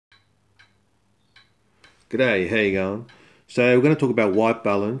G'day, how you going? So we're going to talk about white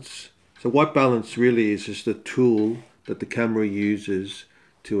balance. So white balance really is just a tool that the camera uses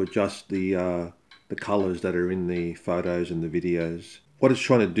to adjust the colors that are in the photos and the videos. What it's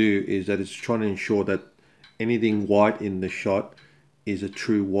trying to do is that it's trying to ensure that anything white in the shot is a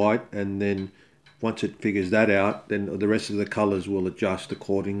true white, and then once it figures that out, then the rest of the colors will adjust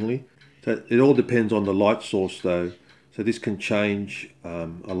accordingly. So it all depends on the light source though. So this can change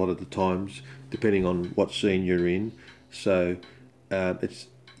a lot of the times depending on what scene you're in. So it's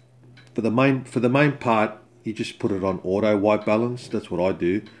for the main part, you just put it on auto white balance. That's what I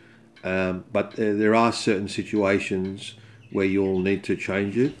do. But there are certain situations where you'll need to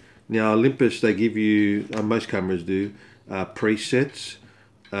change it. Now Olympus, they give you, most cameras do, presets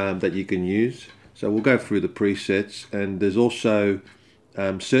that you can use. So we'll go through the presets, and there's also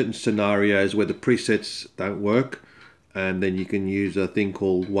certain scenarios where the presets don't work, and then you can use a thing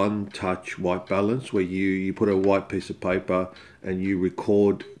called one touch white balance, where you put a white piece of paper and you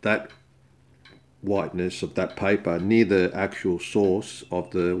record that whiteness of that paper near the actual source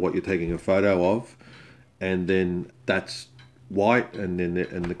of what you're taking a photo of, and then that's white, and then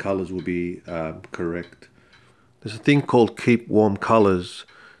the colors will be correct. There's a thing called keep warm colors.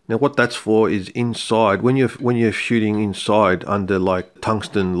 Now what that's for is inside, when you're shooting inside under like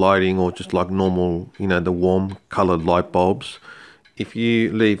tungsten lighting or just like normal, the warm colored light bulbs, if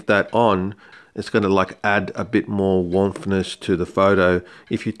you leave that on, it's going to like add a bit more warmthness to the photo.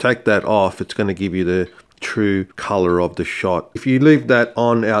 If you take that off, it's going to give you the true color of the shot. If you leave that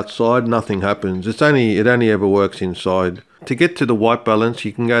on outside, nothing happens. It only ever works inside. To get to the white balance,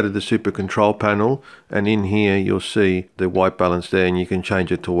 you can go to the super control panel, and in here you'll see the white balance there, and you can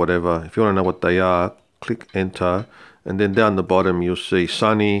change it to whatever. If you want to know what they are, click enter, and then down the bottom you'll see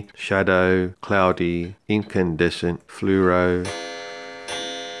sunny, shadow, cloudy, incandescent, fluoro,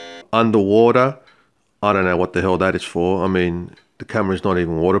 underwater. I don't know what the hell that is for. I mean, the camera's not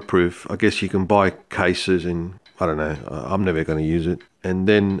even waterproof. I guess you can buy cases, and I don't know, I'm never going to use it. And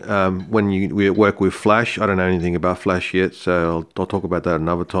then when we work with flash, I don't know anything about flash yet, so I'll talk about that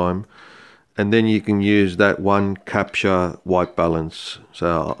another time. And then you can use that one capture white balance,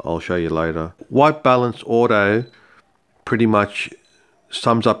 so I'll show you later. White balance auto pretty much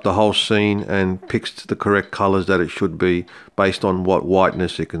sums up the whole scene and picks the correct colors that it should be based on what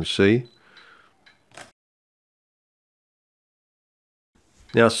whiteness it can see.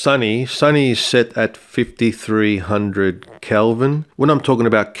 Now sunny is set at 5300 Kelvin. When I'm talking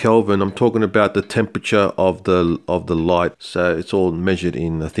about Kelvin, I'm talking about the temperature of the light. So it's all measured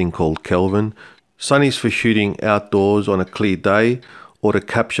in a thing called Kelvin. Sunny's for shooting outdoors on a clear day, or to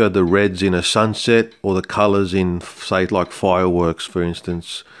capture the reds in a sunset, or the colors in, say, like fireworks, for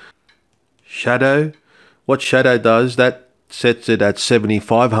instance. Shadow. What shadow does, that sets it at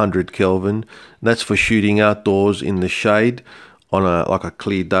 7500 Kelvin. That's for shooting outdoors in the shade on like a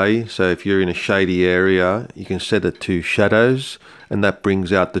clear day. So if you're in a shady area, you can set it to shadows, and that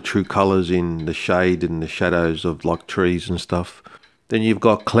brings out the true colors in the shade and the shadows of like trees and stuff. Then you've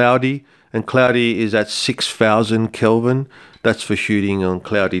got cloudy, and cloudy is at 6000 Kelvin. That's for shooting on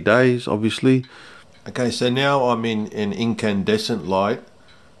cloudy days, obviously. Okay, so now I'm in an incandescent light.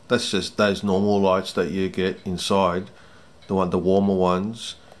 That's just those normal lights that you get inside, the warmer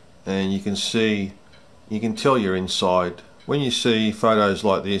ones, and you can tell you're inside. When you see photos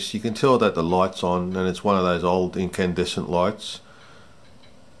like this, you can tell that the light's on, and it's one of those old incandescent lights.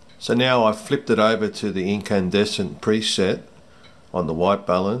 So now I've flipped it over to the incandescent preset on the white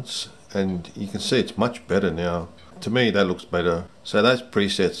balance, and you can see it's much better now. To me, that looks better. So those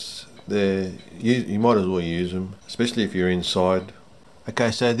presets, you might as well use them, especially if you're inside. Okay,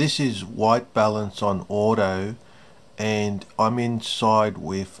 so this is white balance on auto, and I'm inside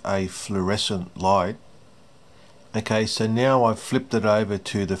with a fluorescent light. Okay, so now I've flipped it over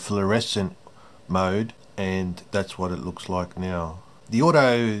to the fluorescent mode, and that's what it looks like now. The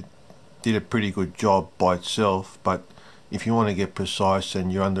auto did a pretty good job by itself, but if you want to get precise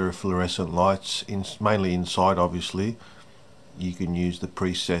and you're under a fluorescent lights, mainly inside obviously, you can use the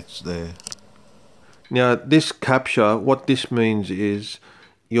presets there. Now this capture, what this means is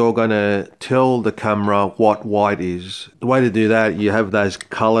you're going to tell the camera what white is. The way to do that, you have those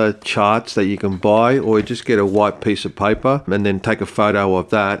color charts that you can buy, or you just get a white piece of paper and then take a photo of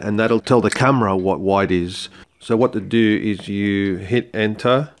that, and that'll tell the camera what white is. So what to do is you hit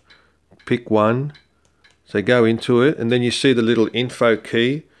enter, pick one, so go into it, and then you see the little info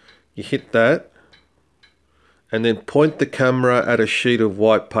key. You hit that, and then point the camera at a sheet of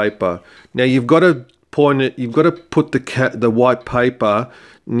white paper. Now you've got to point it, you've got to put the white paper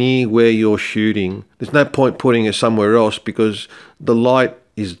near where you're shooting. There's no point putting it somewhere else, because the light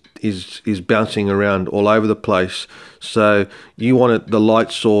is bouncing around all over the place. So you want the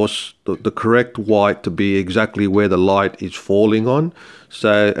light source, the correct white, to be exactly where the light is falling on.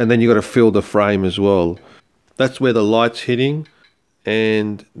 So, and then you got to fill the frame as well. That's where the light's hitting,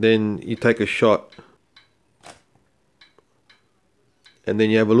 and then you take a shot, and then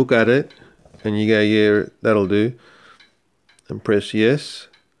you have a look at it, and you go, yeah, that'll do, and press yes.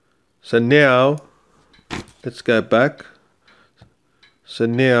 So now let's go back. So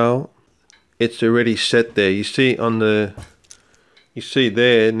now it's already set there. You see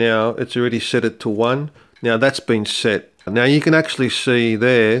there now it's already set it to 1. Now that's been set. Now you can actually see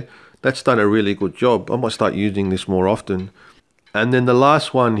there, that's done a really good job. I might start using this more often. And then the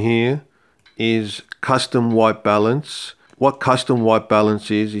last one here is custom white balance. What custom white balance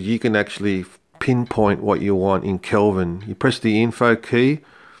is you can actually pinpoint what you want in Kelvin. You press the info key,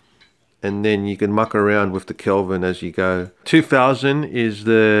 and then you can muck around with the Kelvin as you go. 2000 is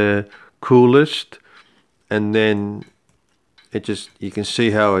the coolest, and then it just, you can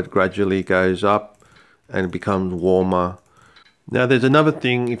see how it gradually goes up and it becomes warmer. Now there's another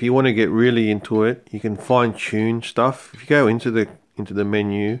thing, if you want to get really into it, you can fine tune stuff. If you go into the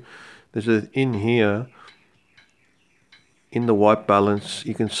menu, there's in here, in the white balance,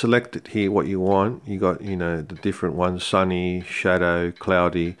 you can select it here what you want. You got, you know, the different ones: sunny, shadow,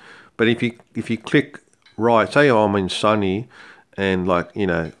 cloudy. But if you click right, say I'm in sunny, and like, you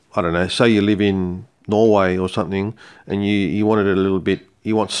know, I don't know, say you live in Norway or something, and you want it a little bit,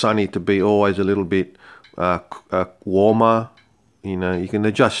 you want sunny to be always a little bit warmer, you know, you can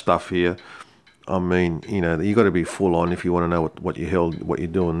adjust stuff here. I mean, you know, you got to be full on if you want to know what you're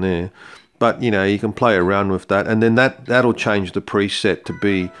doing there. But, you know, you can play around with that, and then that'll change the preset to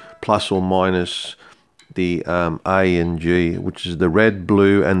be plus or minus the A and G, which is the red,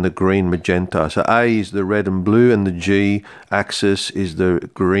 blue, and the green, magenta. So A is the red and blue, and the G axis is the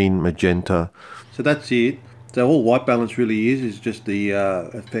green, magenta. So that's it. So all white balance really is just the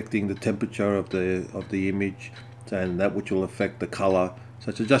affecting the temperature of the image, and that which will affect the color. So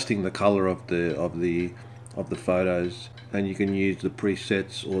it's adjusting the color of the photos, and you can use the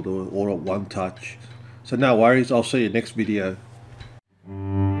presets or at one touch. So no worries. I'll see you next video.